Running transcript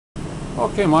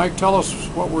Okay, Mike, tell us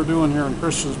what we're doing here in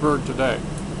Christiansburg today.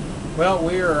 Well,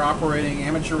 we are operating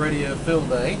Amateur Radio Field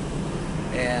Day,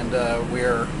 and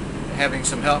we're having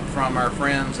some help from our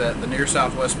friends at the Near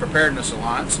Southwest Preparedness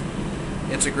Alliance.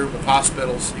 It's a group of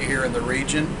hospitals here in the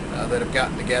region that have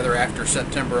gotten together after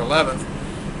September 11th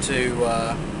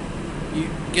to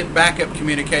get backup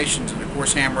communications, and of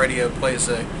course ham radio plays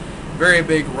a very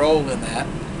big role in that,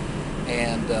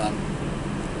 and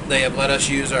they have let us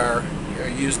use their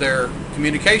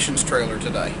communications trailer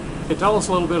today. Hey, tell us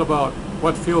a little bit about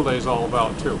what Field Day is all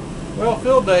about too. Well,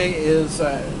 Field Day is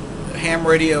a ham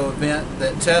radio event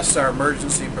that tests our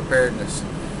emergency preparedness.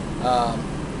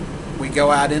 We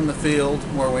go out in the field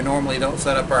where we normally don't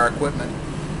set up our equipment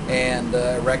and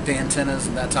erect antennas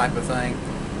and that type of thing,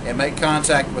 and make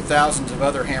contact with thousands of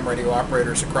other ham radio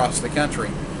operators across the country.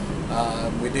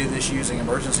 We do this using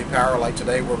emergency power. Like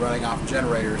today, we're running off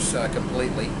generators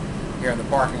completely here in the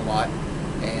parking lot,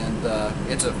 and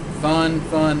it's a fun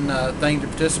thing to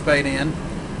participate in.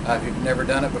 If you've never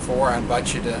done it before, I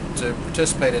invite you to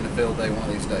participate in a field day one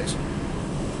of these days.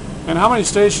 And how many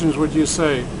stations would you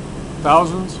say?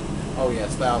 Thousands? Oh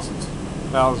yes, thousands.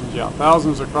 Thousands, yeah.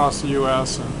 Thousands across the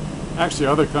U.S. and actually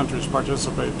other countries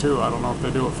participate too. I don't know if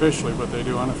they do officially, but they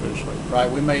do unofficially.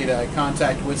 Right, we made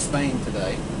contact with Spain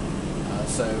today,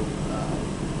 so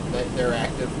they're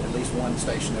active. At least one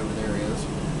station over there is.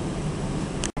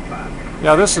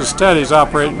 Yeah, this is Ted. He's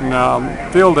operating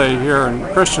Field Day here in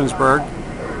Christiansburg.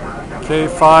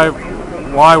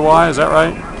 K5YY, is that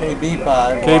right?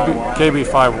 KB5.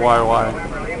 KB5YY.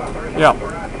 Yeah.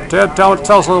 Ted, tell us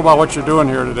a little about what you're doing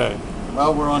here today.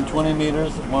 Well, we're on 20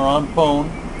 meters. We're on phone,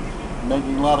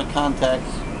 making a lot of contacts,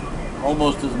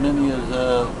 almost as many as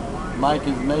Mike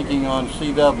is making on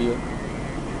CW,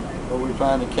 but we're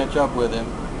trying to catch up with him.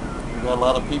 We've got a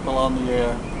lot of people on the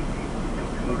air.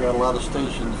 We've got a lot of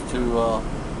stations to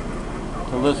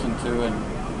listen to, and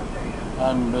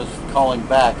I'm just calling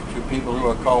back to people who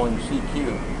are calling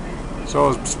CQ. So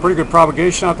it's pretty good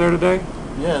propagation out there today?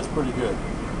 Yeah, it's pretty good.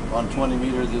 On 20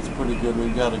 meters, it's pretty good.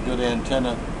 We've got a good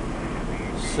antenna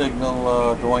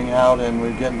signal going out, and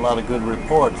we're getting a lot of good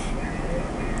reports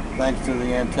thanks to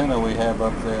the antenna we have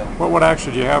up there. What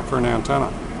actually do you have for an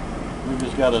antenna? We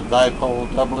just got a dipole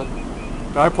doublet.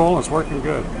 Dipole, it's working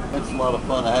good. It's a lot of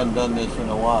fun. I hadn't done this in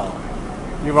a while.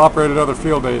 You've operated other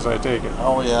field days, I take it.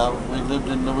 Oh yeah, we lived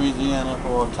in Louisiana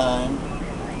for a time,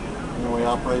 and we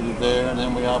operated there, and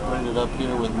then we operated up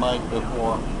here with Mike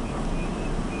before,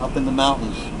 up in the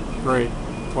mountains. Great.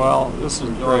 Well, this is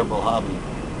enjoyable hobby.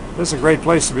 This is a great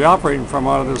place to be operating from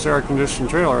out of this air-conditioned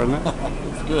trailer, isn't it?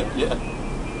 It's good, yeah.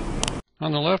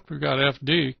 On the left, we've got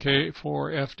FD,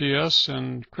 K4FDS,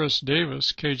 and Chris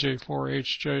Davis,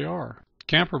 KJ4HJR.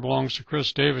 Camper belongs to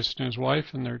Chris Davis and his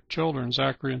wife and their children,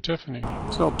 Zachary and Tiffany.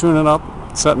 Still tuning up,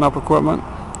 setting up equipment.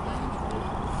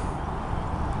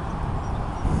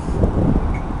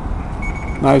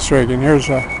 Nice rigging. Here's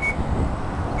a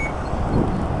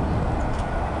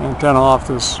antenna off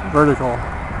this vertical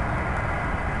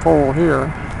pole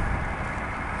here.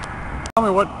 Tell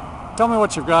me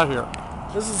what you've got here.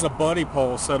 This is a buddy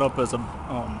pole set up as a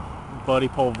buddy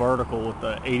pole vertical with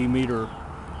the 80-meter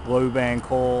low band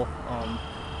coil.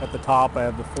 At the top I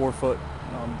have the 4-foot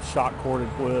shock corded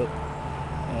whip,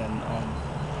 and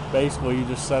basically you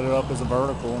just set it up as a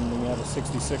vertical, and then you have a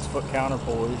 66-foot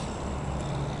counterpoise.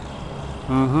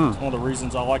 It's one of the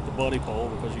reasons I like the buddy pole,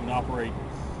 because you can operate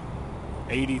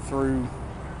 80 through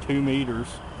 2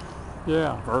 meters,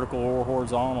 vertical or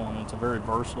horizontal, and it's a very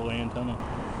versatile antenna.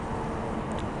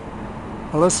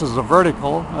 Well, this is a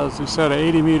vertical, as you said, an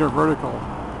 80-meter vertical,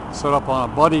 set up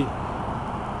on a buddy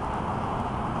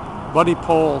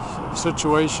pole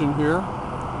situation here.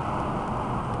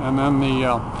 And then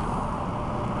the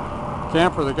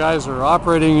camper the guys are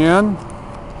operating in,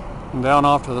 and down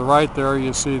off to the right there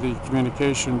you see the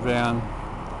communication van.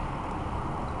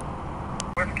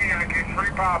 Whiskey Yankee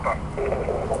 3 Papa.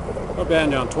 What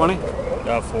band down, 20?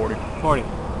 40. 40. Is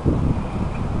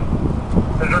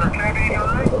there a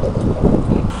KB9?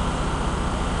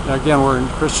 Again, we're in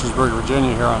Christiansburg,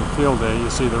 Virginia here on Field Day. You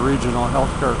see the Regional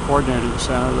Healthcare Coordinating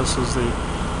Center. This is the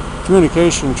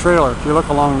communication trailer. If you look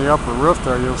along the upper roof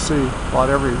there, you'll see about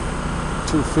every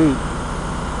 2 feet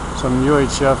some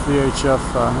UHF,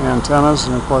 VHF antennas,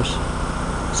 and of course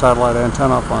satellite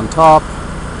antenna up on top,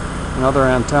 and other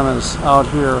antennas out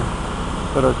here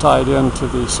that are tied into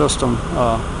the system.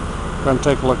 We're going to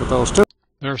take a look at those too.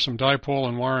 There are some dipole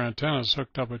and wire antennas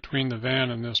hooked up between the van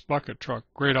and this bucket truck.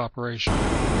 Great operation.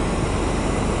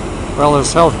 Well,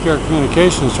 this healthcare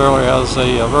communications trailer has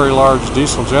a very large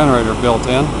diesel generator built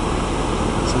in.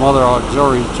 Some other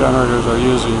auxiliary generators are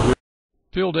using here.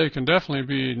 Field day can definitely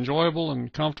be enjoyable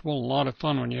and comfortable and a lot of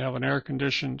fun when you have an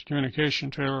air-conditioned communication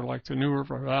trailer like the New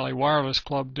River Valley Wireless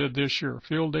Club did this year,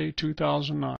 Field Day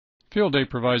 2009. Field day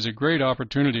provides a great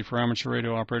opportunity for amateur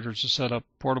radio operators to set up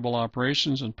portable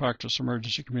operations and practice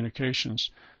emergency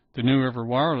communications. The New River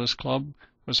Wireless Club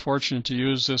was fortunate to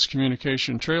use this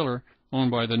communication trailer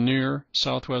owned by the NEAR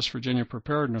Southwest Virginia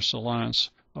Preparedness Alliance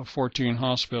of 14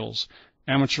 hospitals.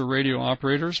 Amateur radio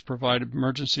operators provide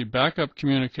emergency backup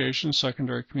communication,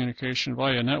 secondary communication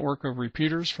via a network of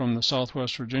repeaters from the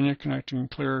Southwest Virginia connecting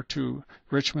clear to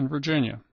Richmond, Virginia.